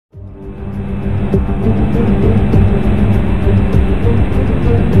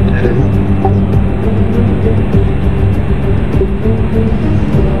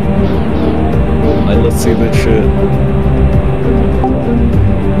cutscene and shit.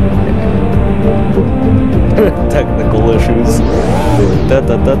 Technical issues. Da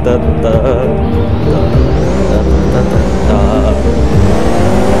da da da da.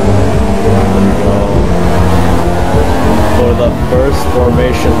 For the first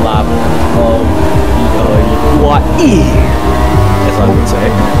formation lap of UAE, as I would say.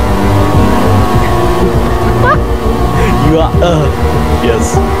 You are, yes.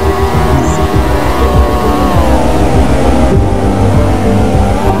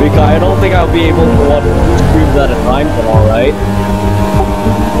 Because I don't think I'll be able to watch 2 streams at a time, but alright.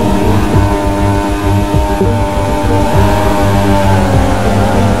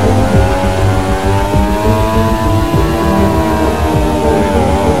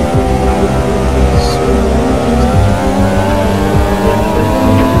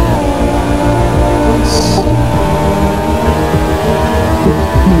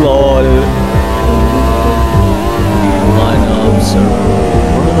 LOL. Lineup, sir.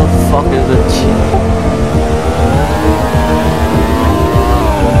 Where the fuck is the team?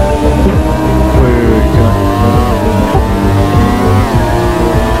 Wait,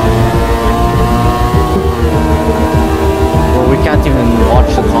 well, we can't even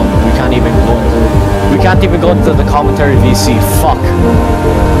watch the we can't even go into. We can't even go into the commentary VC. Fuck.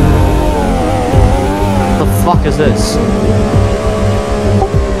 What the fuck is this?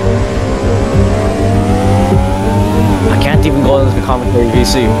 I can't even go into the commentary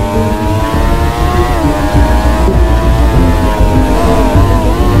VC.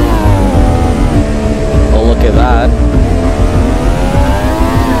 Oh, look at that.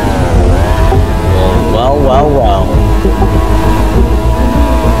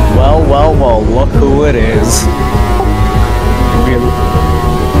 Well. Well, look who it is.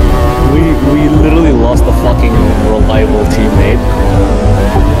 We literally lost a fucking reliable teammate.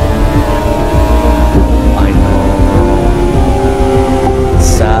 I know.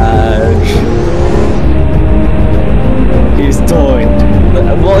 Sag. He's joined.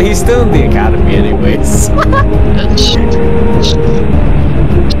 Well, he's still in the academy anyways.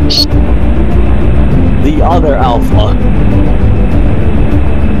 The other alpha.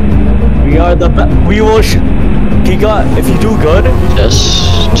 We are the we will Giga, if you do good. Just.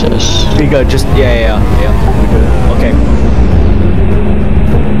 Giga, just yeah. We good. Okay.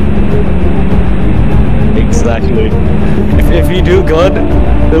 Exactly. If you do good,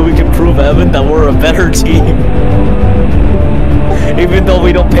 then we can prove Evan that we're a better team. Even though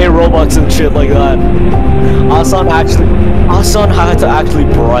we don't pay Robux and shit like that. Asan had to actually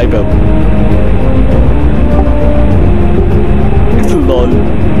bribe him. Lol.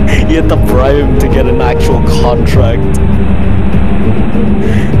 He had to bribe him to get an actual contract.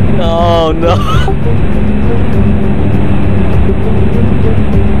 Oh no.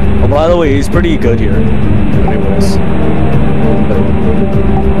 Oh, by the way, he's pretty good here. Anyways.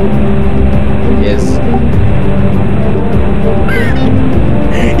 Yes.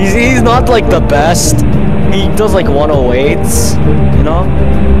 He's not like the best. He does like 108s, you know?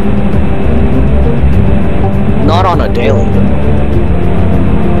 Not on a daily.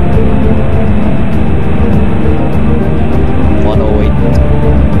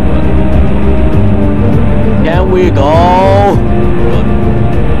 Can we go?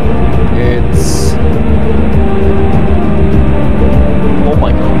 It's... Oh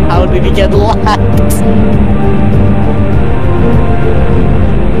my god, how did he get lapped?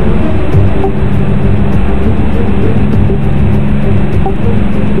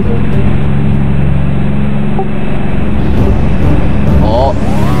 Oh.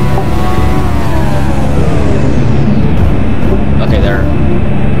 Okay, there.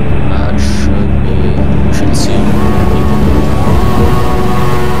 Should see people.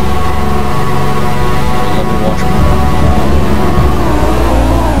 Let me watch them.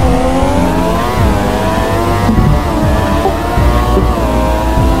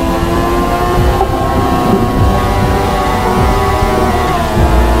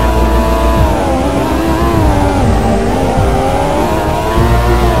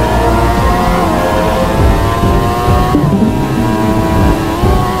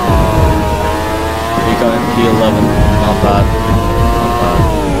 P11, not bad.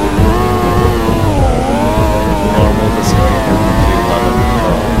 Normal this P11.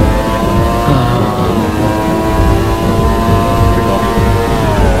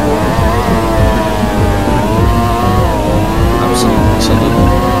 Absolutely salute.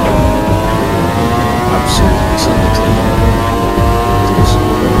 Absolutely salute.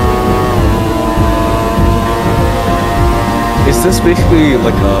 Is this basically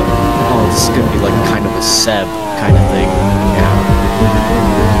like a... Oh, this is gonna be like kind of a Seb kind of thing. Yeah.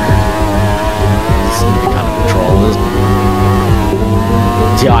 control is.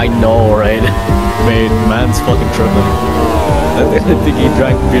 Yeah, I know, right? Mate, man's fucking tripping. I think he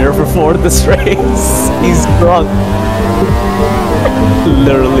drank beer before this race. He's drunk.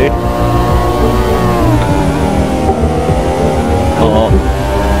 Literally.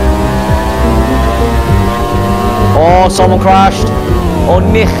 Oh, someone crashed. Oh,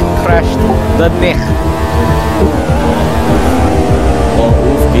 Nick crashed. The Nick. Oh,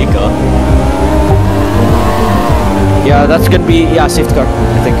 oof, Pika. Yeah, that's gonna be, yeah, safety car,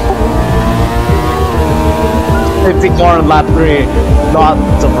 I think. Safety car on lap 3. Not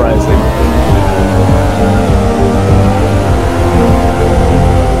surprising.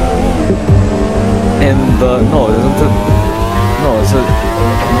 And no, isn't it? No, it's a.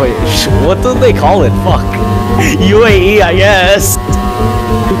 Wait, what do they call it? Fuck. UAE, I guess.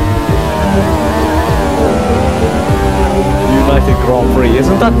 United Grand Prix,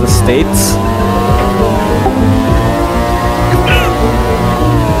 isn't that the States?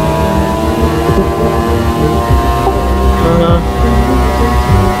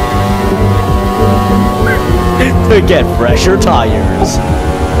 To get fresher tires.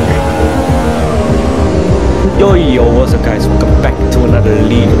 Yo, what's up guys, welcome back to another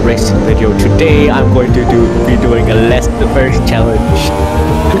league racing video. Today I'm going to be doing a less than first challenge.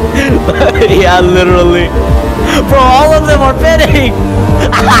 Yeah, literally. Bro, all of them are pitting!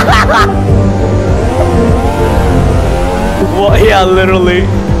 Well, yeah, literally.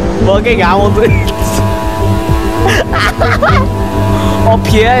 Fucking Hamilton. Oh,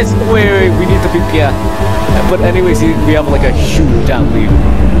 Pierre is, wait, we need to beat Pierre. But anyways, we have like a huge down lead.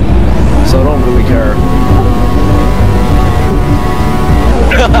 So I don't really care.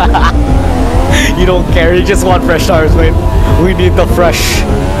 You don't care, you just want fresh tires, mate. We need the fresh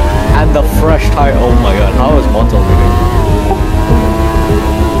and the fresh tire. Oh my god, how is Monto leading?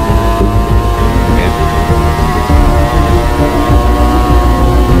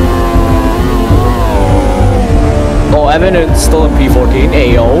 Oh, Evan is still in P14.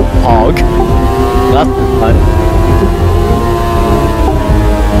 Ayo, hog. That's fun.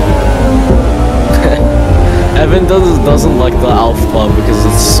 Evan doesn't like the Alpha Club because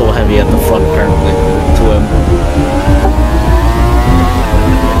it's so heavy at the front apparently to him.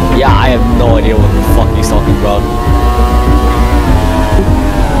 Yeah, I have no idea what the fuck he's talking about.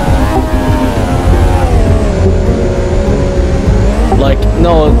 Like,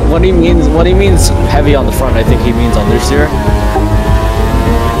 no, what he means heavy on the front, I think he means understeer.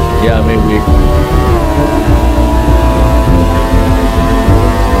 Yeah, maybe.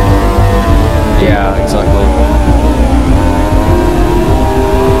 Yeah, exactly.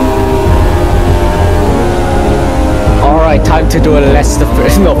 Alright, time to do a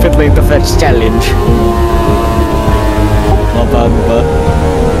pit lane defense challenge. Not bad, but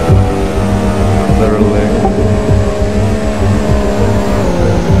literally.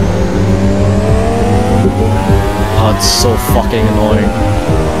 Oh, it's so fucking annoying.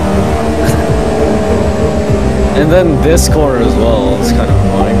 And then this corner as well, it's kind of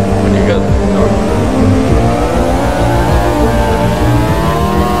annoying when you get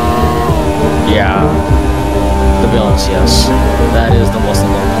yeah, to be honest, yes. That is the most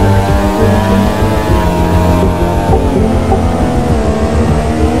annoying.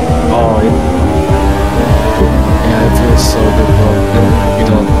 Oh, yeah, it feels so good, bro.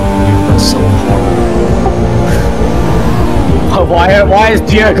 You press so hard. Why is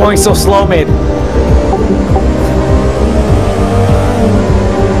Pierre going so slow, mate?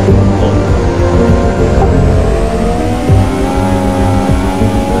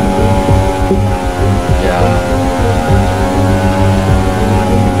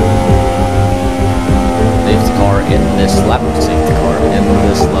 In this lap, safety car in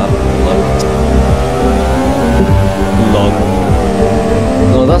this lap, left. Log.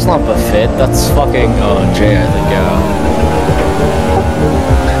 No, that's not Buffet, that's fucking Jay, I think, yeah.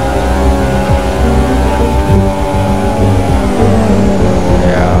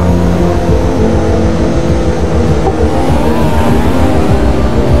 Yeah.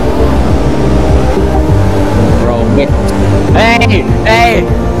 Bro, wait.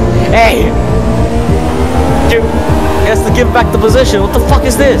 Hey! Dude, he has to give back the position. What the fuck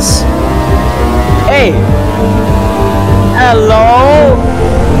is this? Hey! Hello?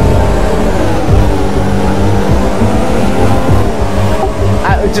 I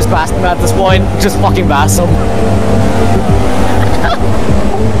just pass him at this point. Just fucking pass him.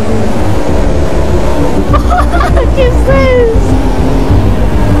 What is this?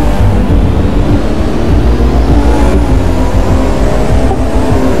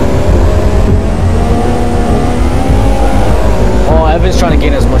 Evan's trying to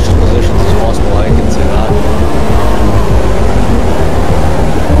gain as much positions as possible, I can say that.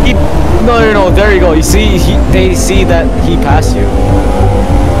 No, no, no. There you go. You see, they see that he passed you.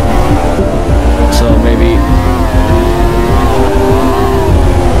 So maybe.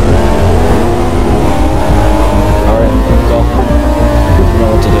 Alright, go. You know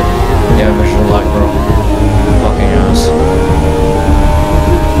what to do. Yeah, visual lag, bro. Fucking ass.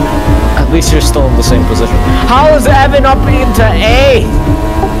 At least you're still in the same position. How is Evan up into 8th?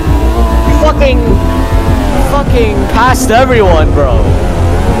 You fucking passed everyone, bro.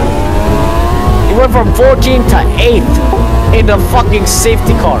 He went from 14th to 8th in the fucking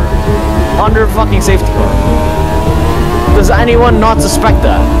safety car. Under fucking safety car. Does anyone not suspect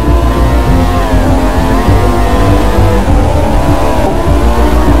that?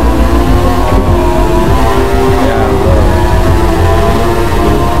 Yeah, whatever.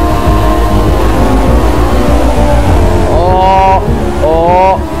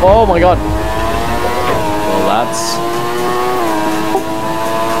 Oh my god. Well, that's...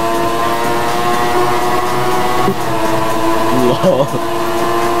 Lol.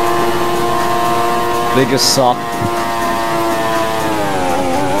 They just suck.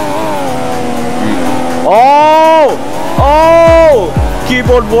 Oh! Oh!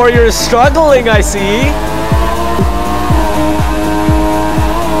 Keyboard warrior is struggling, I see.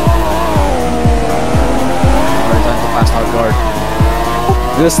 Alright, time to pass hard guard.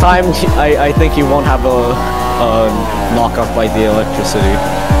 This time, I think you won't have a knockoff by the electricity.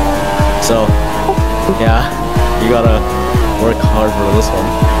 So, yeah, you gotta work hard for this one.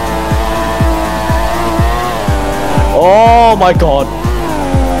 Oh my god!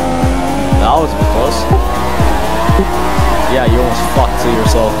 That was a bit close. Yeah, you almost fucked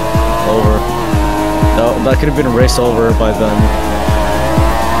yourself over. That could have been a race over by then.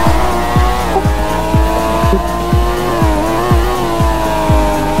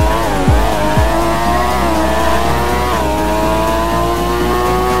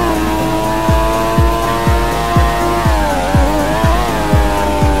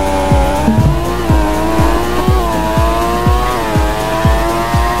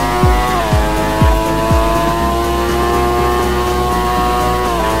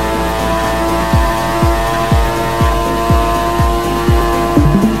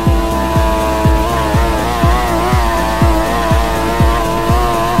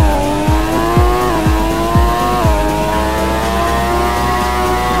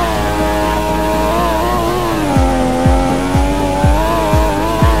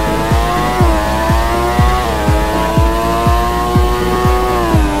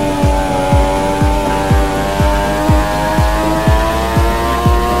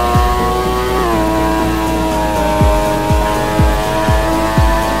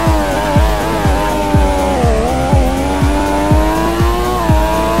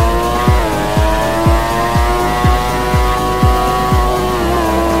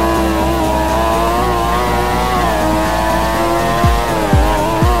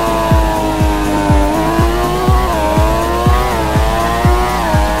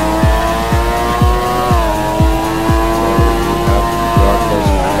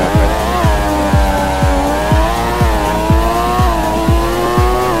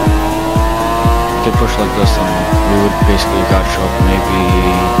 Push like this, and we would basically catch up maybe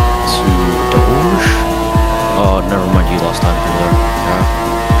to Doge. Oh, never mind, you lost time through there. Yeah.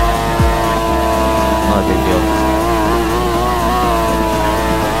 Not a big deal.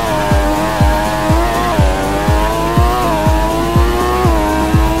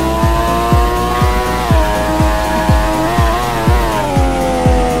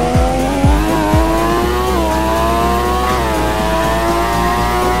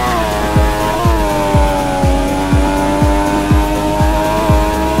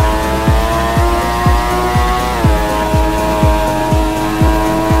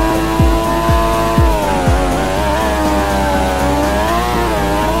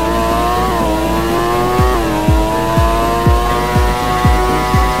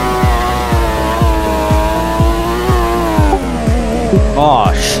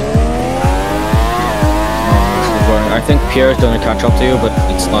 Gosh. I think Pierre's gonna catch up to you, but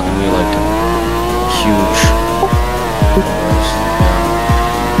it's not gonna be like huge.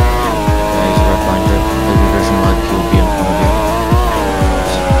 Yeah, he's right behind you. Maybe version like he'll be in front of you.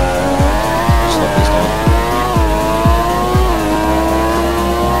 Slow this down.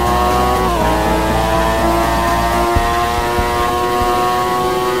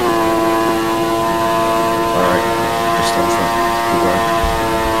 Alright, you're still in front. Keep going.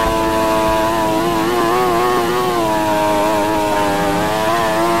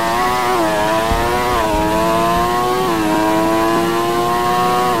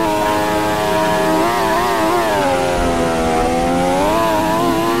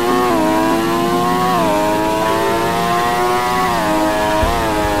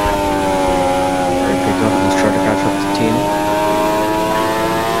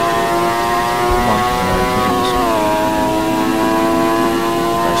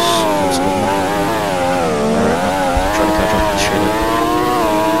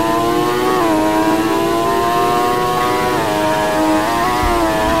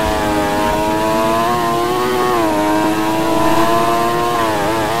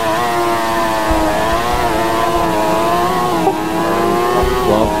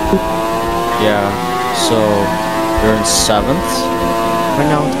 So you're in 7th right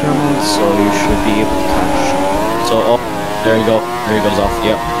now with your mode, so you should be able to catch. So oh, there you go. There he goes off.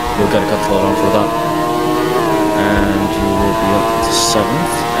 Yep, you'll get a cut float on for that, and you will be up to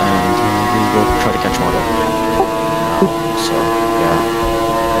 7th, and we will try to catch him on it. So yeah,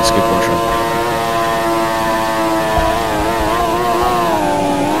 let's keep pushing.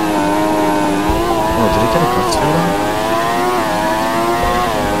 Oh, did he get a cut float on?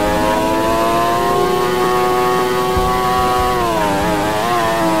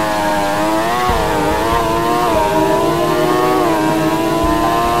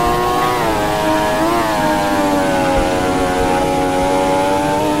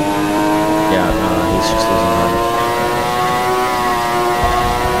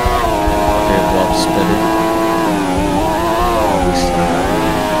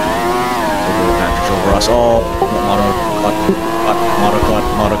 Oh,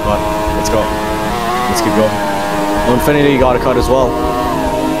 auto cut. Let's go. Let's keep going. Oh, Infinity got a cut as well.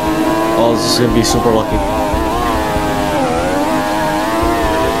 Oh, this is gonna be super lucky.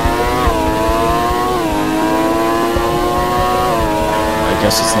 I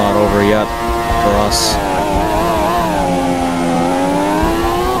guess it's not over yet for us.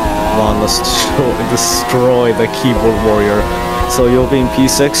 Come on, let's destroy the keyboard warrior. So you'll be in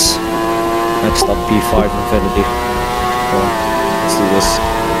P6. Next up, P5 Infinity. Cool. Let's do this.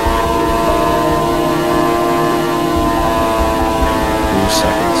 2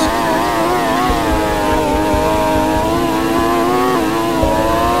 seconds.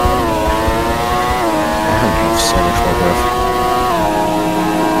 I have so much more breath.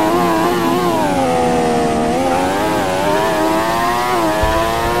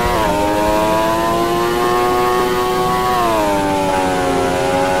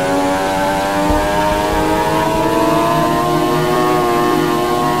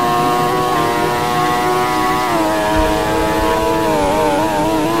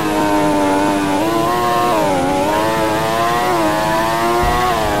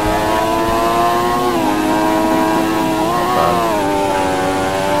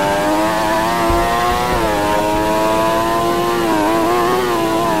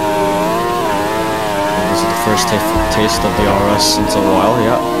 First taste of the RS since a while,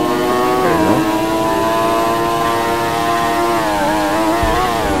 yeah. There you go.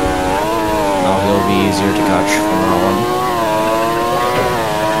 Now he'll be easier to catch from now on.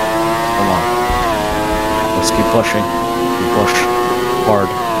 Come on. Let's keep pushing. We push hard.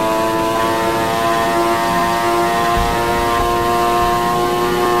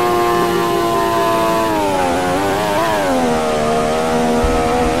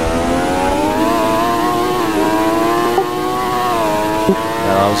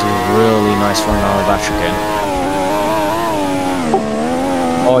 That was a really nice run out of that chicane.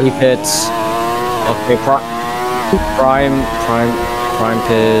 Oh, he pits. Okay, prime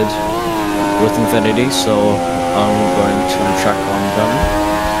pit with Infinity, so I'm going to check on them.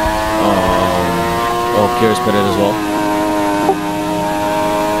 Oh, Gears pitted as well.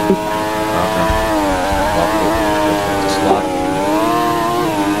 Okay. Slot.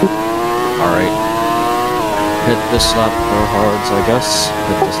 Alright. Hit this lap for hards, I guess.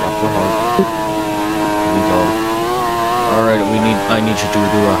 Hit this lap for hard. Here we go. Alright, I need you to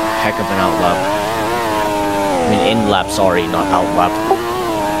do a heck of an out lap. I mean in lap, sorry, not out lap.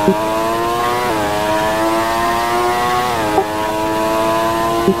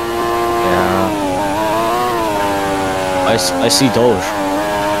 Yeah. I see Doge.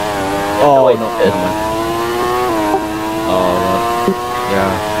 Oh wait, no, oh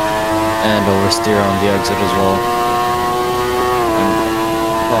yeah. And oversteer on the exit as well. And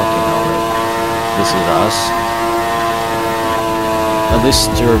fucking hell, this is us. At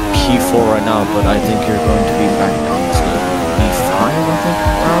least you're P4 right now, but I think you're going to be back down to P5, I think,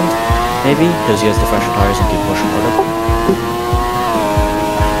 around. Maybe, because he has the fresher tires and keep pushing harder.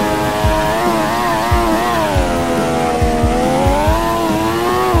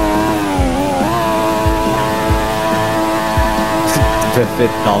 The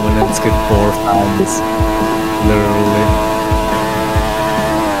fit dominance could 4 fans. Literally.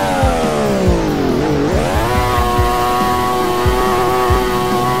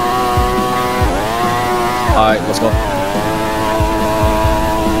 Alright, let's go.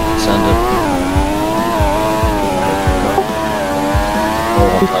 Send it.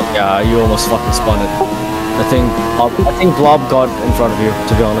 Oh, yeah, you almost fucking spun it. I think Blob got in front of you,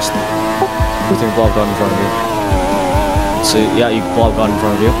 to be honest. I think Blob got in front of you. So yeah, you Blob got in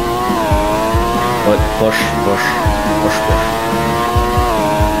front of you. But push.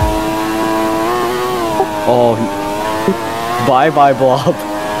 Oh, bye Blob.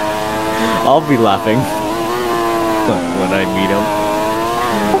 I'll be laughing. when I meet him.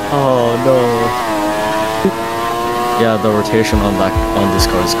 Oh no. Yeah, the rotation on this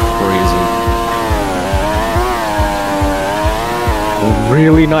car is crazy.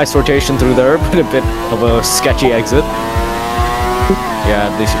 Really nice rotation through there, but a bit of a sketchy exit. Yeah,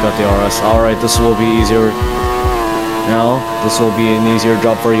 at least you got the RS. Alright, this will be easier. Now, this will be an easier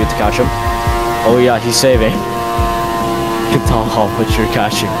job for you to catch him. Oh yeah, he's saving. You can tell how much you're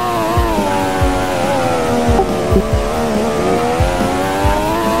catching.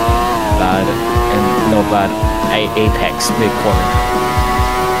 Bad, and no bad. Apex, mid corner.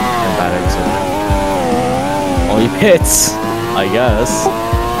 And bad exit. Oh, he hits, I guess.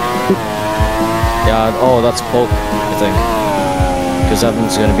 Yeah, oh, that's poke, I think. Because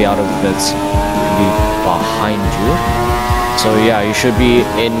Evan's gonna be out of bits. Be behind you. So yeah, you should be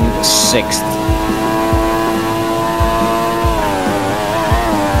in 6th.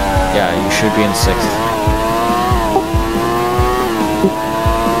 Yeah, you should be in 6th.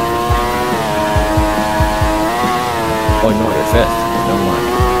 Oh no, you're 5th. Never mind.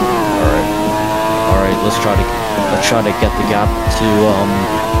 Alright, let's try to get the gap to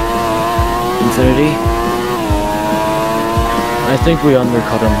infinity. I think we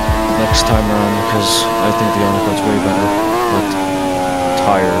undercut him next time around because I think the undercut's way better. But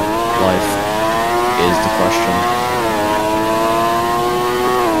tire life is the question.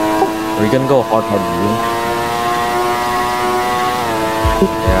 Are you gonna go hard medium?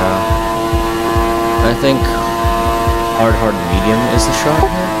 Yeah. I think hard medium is the shot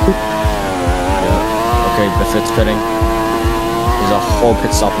here. Yeah. Okay, Buffett's pitting. There's a whole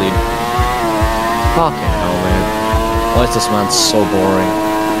pit stop lead. Fucking hell, man. Why is this man so boring?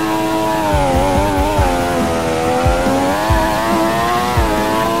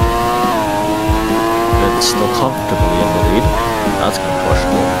 It's still comfortably in the lead. That's gonna be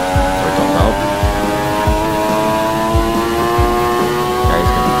questionable. I don't know. Yeah, he's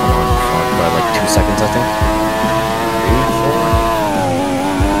gonna come on in front by like 2 seconds, I think. 3, 4.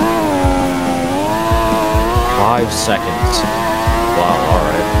 5 seconds. Wow,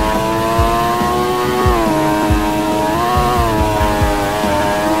 alright.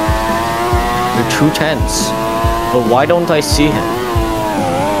 You're 2/10s. But why don't I see him?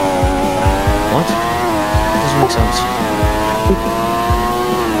 What? Doesn't make sense.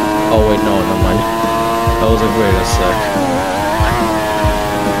 Oh wait, no, never mind. That was a great sec.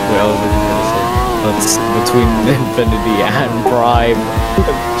 Wait, I was gonna say that's between Infinity and Prime.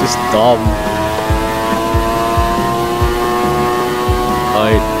 Just dumb.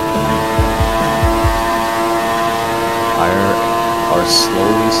 Are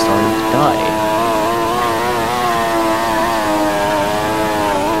slowly starting to die.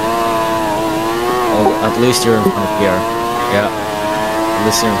 Oh, at least you're in front of Pierre. Yeah. At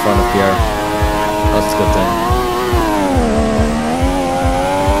least you're in front of Pierre. That's a good thing.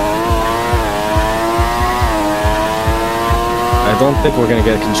 I don't think we're gonna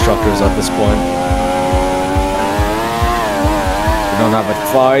get constructors at this point. We don't have a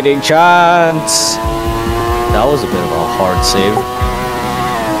fighting chance. That was a bit of a hard save.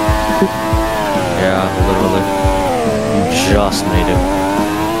 Yeah, literally. You just made it.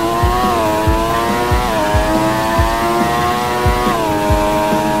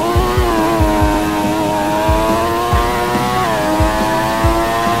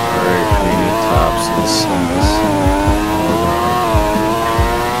 Alright, we need taps on this.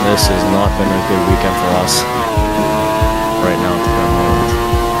 This has not been a good weekend for us. Right now, to be honest.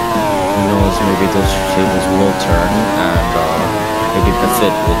 Who knows, maybe those tables will turn and maybe the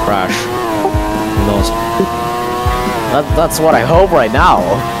fit will crash. Who knows? That's what I hope right now.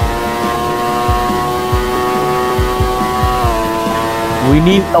 We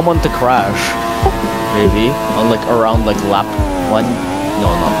need someone to crash. Maybe on like around like lap 1. No,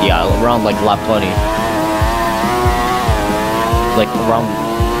 not yeah, around like lap 20. Like around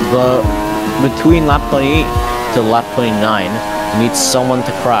the between lap 28 to lap 29. We need someone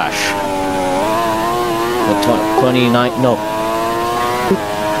to crash. 29, no.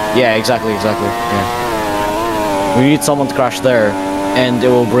 Yeah, exactly, yeah. We need someone to crash there, and it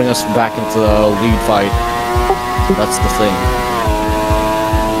will bring us back into the lead fight. That's the thing.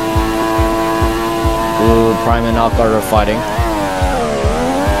 Ooh, Prime and Alcard are fighting.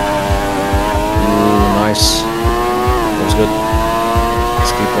 Ooh, nice. That was good.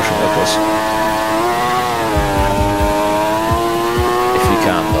 Let's keep pushing like this. If you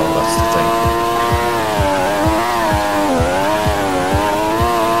can, though, that's the thing.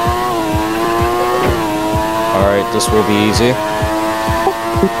 Alright, this will be easy.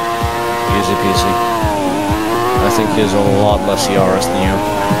 Easy peasy. I think he has a lot less ERS than you.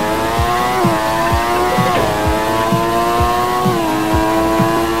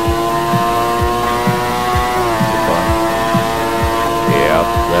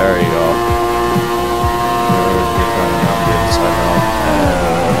 There you go. You're turning on the inside now.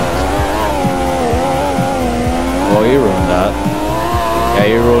 Oh, you ruined that. Yeah,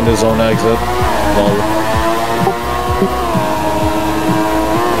 you ruined his own exit. Well.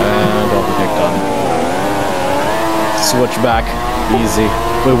 And overtake done. Switch back. Easy.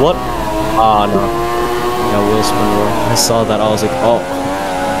 Wait, what? Ah, no. Yeah, wheel spin roar. I saw that. I was like, oh.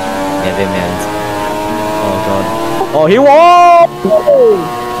 Never mind. Oh, God. Oh, he won!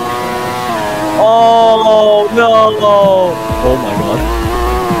 Oh, no! Oh, my God.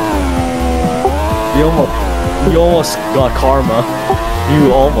 You almost got karma.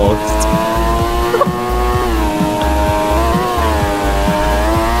 You almost.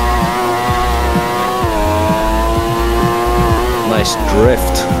 Nice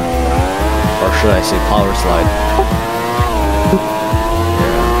drift. Or should I say power slide?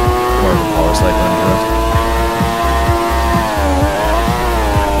 Yeah, more of a power slide than drift.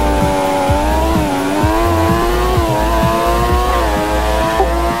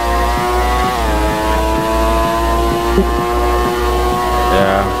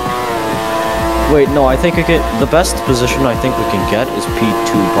 Yeah. Wait, no, I think I get the best position I think we can get is P2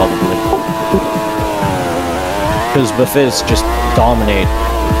 probably. Because Buffets just dominate.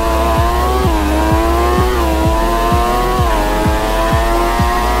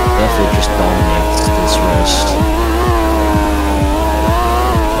 Definitely just dominates this race.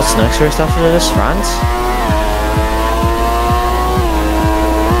 What's the next race after this? France? I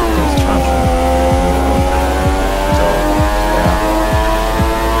think it's France. So, yeah.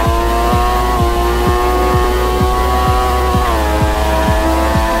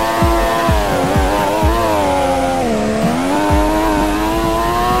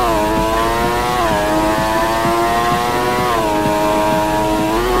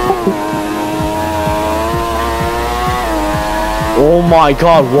 Oh my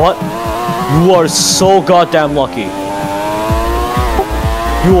God, what? You are so goddamn lucky.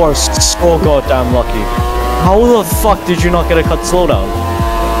 You are so goddamn lucky. How the fuck did you not get a cut slowdown?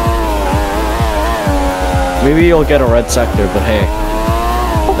 Maybe you'll get a red sector, but hey.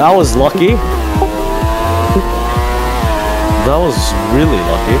 That was lucky. That was really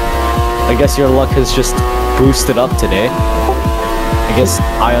lucky. I guess your luck has just boosted up today. I guess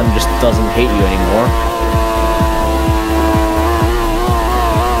Ion just doesn't hate you anymore.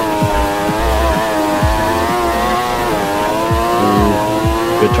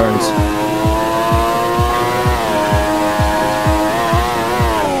 Good turns.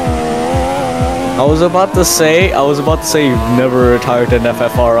 I was about to say you've never retired an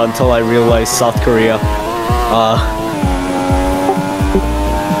FFR until I realized South Korea.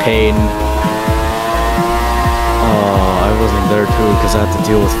 Pain. I wasn't there too because I had to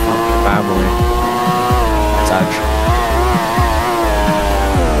deal with family. Sad.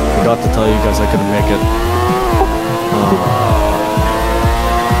 I forgot to tell you guys I couldn't make it.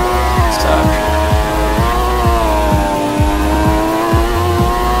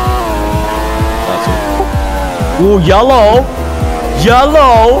 Ooh, yellow!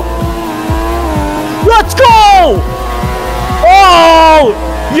 Yellow! Let's go! Oh!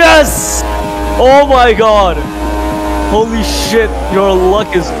 Yes! Oh my God! Holy shit, your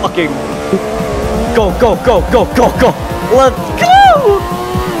luck is fucking... Go, go, go, go, go, go! Let's go!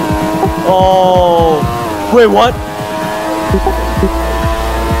 Oh! Wait, what?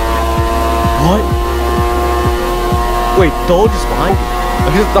 What? Wait, Doge is behind you. I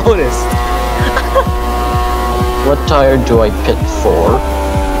just noticed. What tire do I pit for?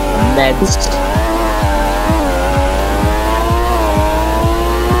 Meds.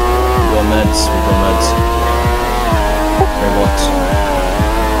 We go meds. Very what?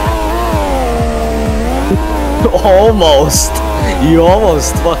 Almost. You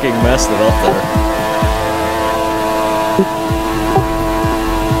almost fucking messed it up there.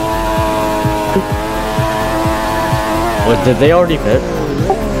 What, did they already pit?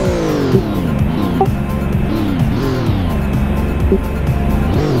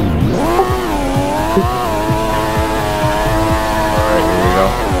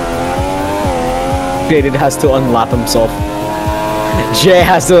 Jaden has to unlap himself. Jay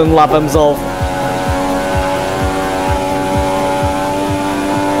has to unlap himself.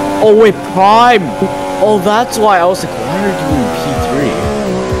 Oh wait, Prime! Oh, that's why I was like, why are you doing P3?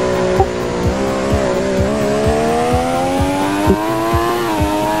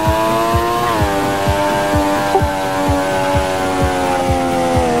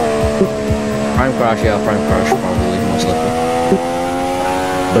 Prime crash, yeah, Prime crash, probably, most likely.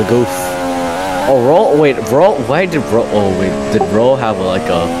 The goof. Oh, Ro, wait, Ro, why did Ro, oh wait, did Ro have like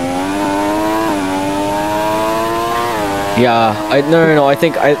a... Yeah, no.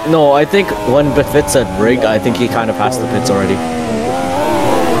 I think when Befit said rigged, I think he kind of passed the pits already.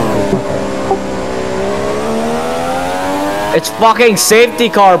 It's fucking safety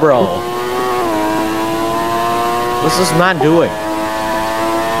car, bro. What's this man doing?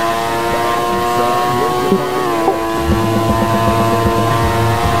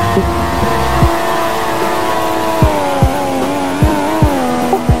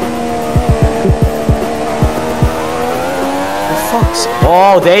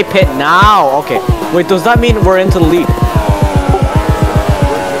 Oh, they pit now. Okay. Wait, does that mean we're into the lead?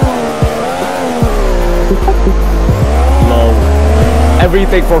 No.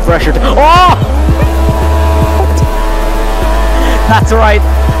 Everything for fresher. Oh! That's right.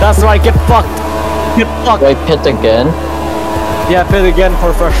 That's right. Get fucked. Get fucked. Wait, pit again? Yeah, pit again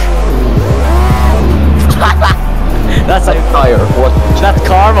for fresh. That's a tire. What? That's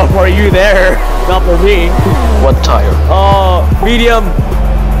karma for you there, not for me. What tire? Oh, medium.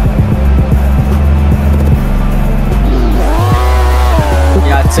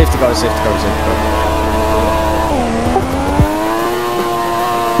 Yeah, it's safety car, safety car, safety car.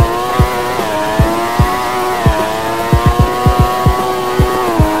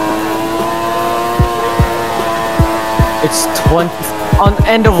 It's 20 on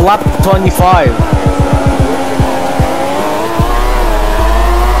end of lap 25.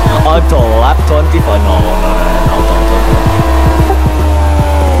 Until lap 25. No.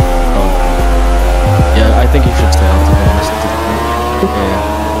 Yeah, I think he should stay on, to be honest. Yeah.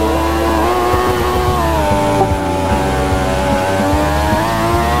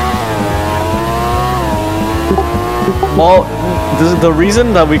 Well, the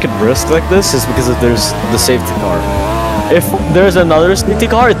reason that we could risk like this is because if there's the safety car. If there's another safety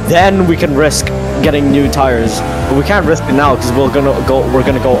car, then we can risk getting new tires. But we can't risk it now because we're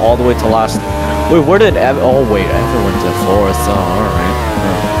gonna go all the way to last. Wait, where did oh wait, Evan went to fourth. Oh, alright.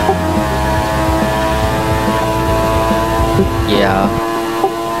 Yeah.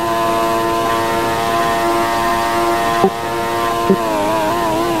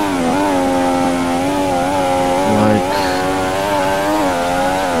 Like,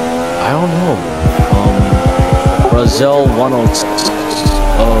 I don't know. Brazil 106.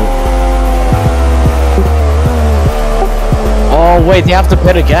 Oh wait, they have to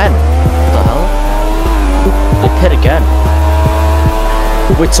pit again. What the hell? They pit again.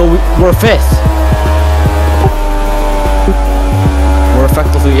 Wait, so we're fifth. We're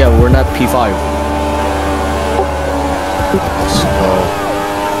effectively, yeah, we're not P5.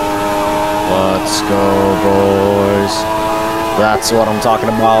 Let's go, boys. That's what I'm talking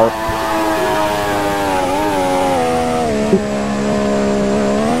about.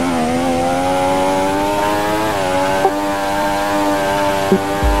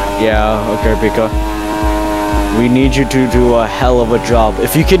 Yeah, okay, Pika. We need you to do a hell of a job.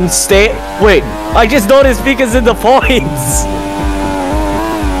 If you can stay... Wait, I just noticed Pika's in the points!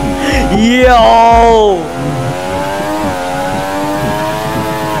 Yo!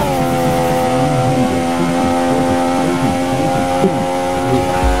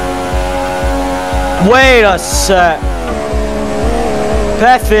 Wait a sec.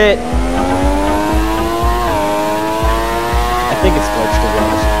 Perfect. I think it's glitched, to be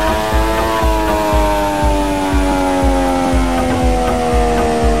honest.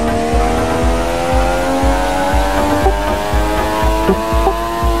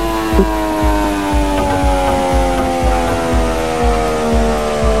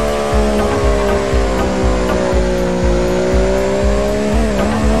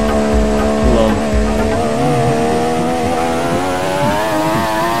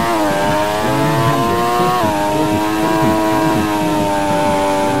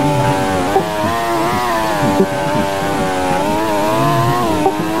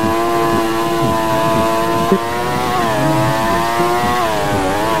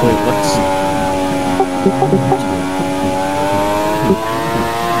 Wait, what's...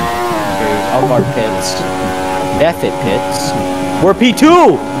 Okay, Alvar pits. Deathit pits. We're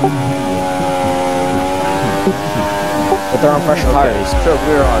P2! But they're on pressure tires. So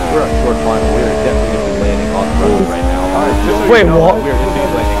we're on short final. We're definitely going to be landing on the road right now. Wait, what? We're going to be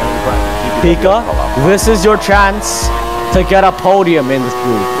landing on the front. Pika, this is your chance to get a podium in this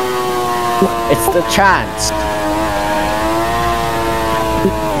group. It's the chance.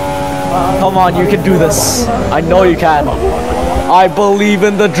 Come on, you can do this. I know you can. I believe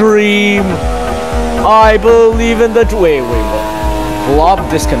in the dream. I believe in the wait, what? Blob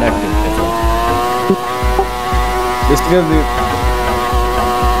disconnected. This is gonna be...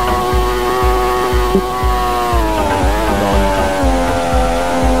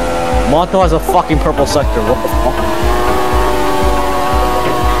 Monto has a fucking purple sector. What the fuck?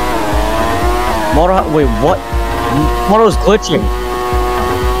 Wait, what? Moto's glitching.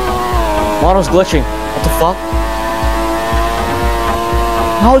 Moto's glitching. What the fuck?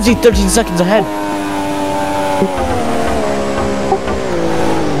 How is he 13 seconds ahead?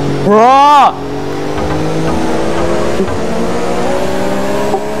 Bruh!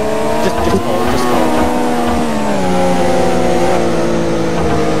 Just go.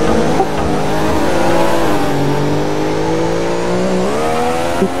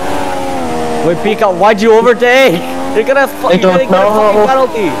 Wait, Pika, why'd you overtake? You're gonna get a fucking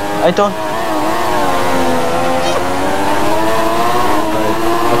penalty. I don't.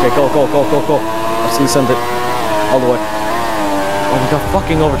 Okay, go. I've seen something all the way. Oh, we got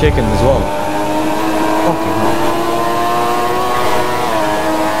fucking overtaken as well. Fucking hell.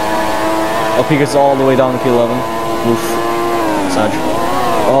 Oh, Pika's all the way down to P11. Oof. Sad.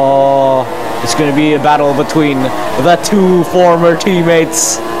 Oh, it's gonna be a battle between the two former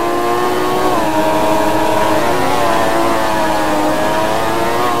teammates.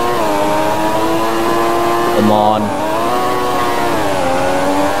 Come on.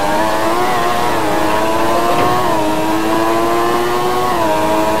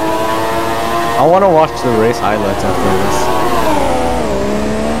 I want to watch the race highlights after this.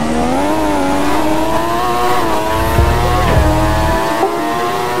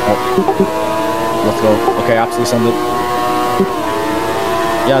 Oh. Let's go. Okay, absolutely send it.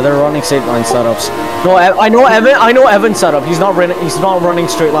 Yeah, they're running straight line setups. No, I know Evan's setup. He's not running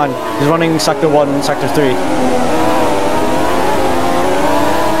straight line. He's running sector 1 and sector 3.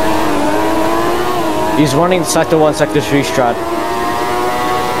 He's running sector 1, sector 3 strat.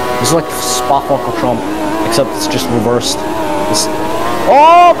 It's like Spa-Fucker Trump, except it's just reversed.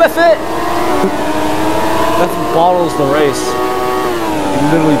 Oh, Buffett! Buffett bottles the race. He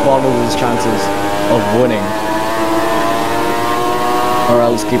literally bottles his chances of winning. Alright,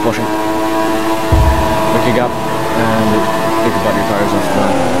 let's keep pushing. Look your gap, and think about your tires after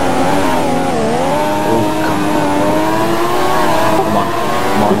that. Oh, come on.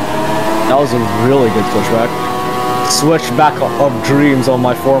 That was a really good switchback. Switchback of dreams on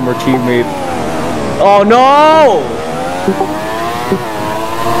my former teammate. Oh no!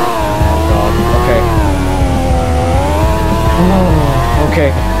 Oh god, okay.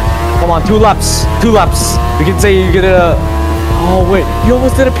 Okay. Come on, 2 laps. We can say you get a... Oh wait, you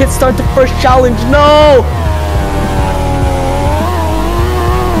almost did a pit start the first challenge. No!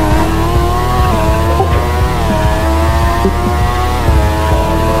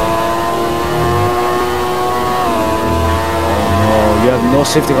 You have no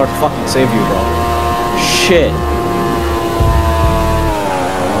safety car to fucking save you, bro. Shit.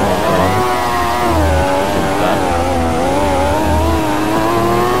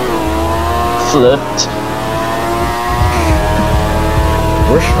 Flipped.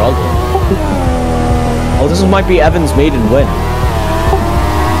 We're struggling. Oh, this might be Evan's maiden win.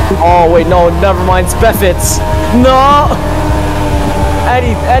 Oh wait, no, never mind. It's Buffett's. No.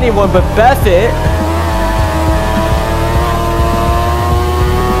 Anyone but Buffett.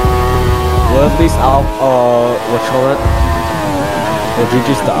 Well, at least what you call it? We'll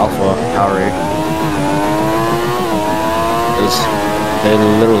reduce the alpha carry. Because they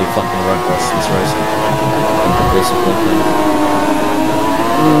literally fucking wrecked us this race. Basically.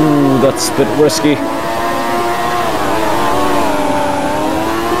 Ooh, that's a bit risky.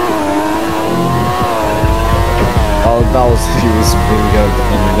 Oh, he was really good at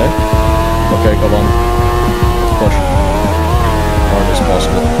defending there. Okay, come on. Let's push. Hard as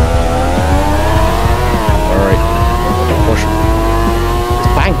possible. Alright, push.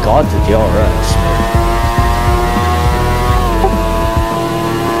 Thank God for DRS.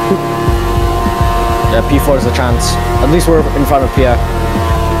 Yeah, P4 is a chance. At least we're in front of PF.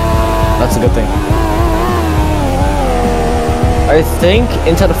 That's a good thing. I think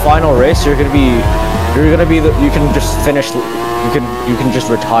into the final race you can just finish. You can just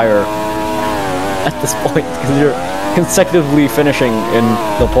retire at this point because you're consecutively finishing in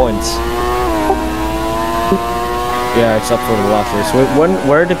the points. Yeah, except for the last race.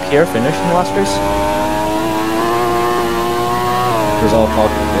 Where did Pierre finish in the last race? Because I'll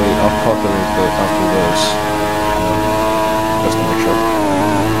calculate the after this. Just to make sure.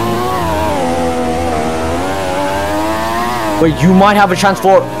 Wait, you might have a chance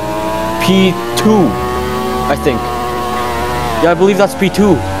for P2, I think. Yeah, I believe that's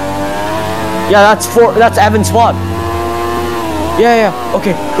P2. Yeah, that's Evan's spot. Yeah,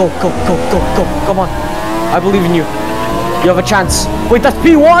 okay, go, come on. I believe in you. You have a chance. Wait, that's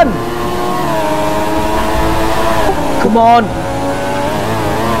P1! Come on!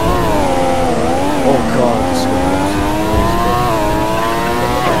 Oh god.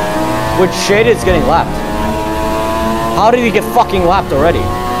 Which shade is getting lapped? How did he get fucking lapped already?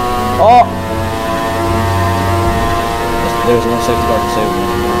 Oh! There's no safety car to save me.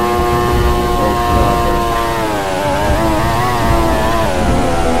 Oh, God.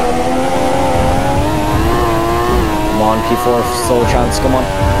 Come on, P4, solo chance, come on.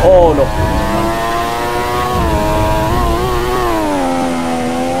 Oh, no.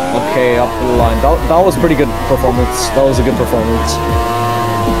 Okay, up the line. That was pretty good performance. That was a good performance.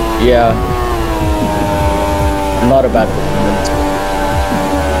 Yeah. Not a bad performance.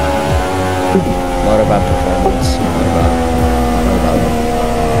 Not a bad performance. Not a bad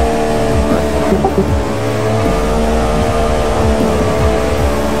one.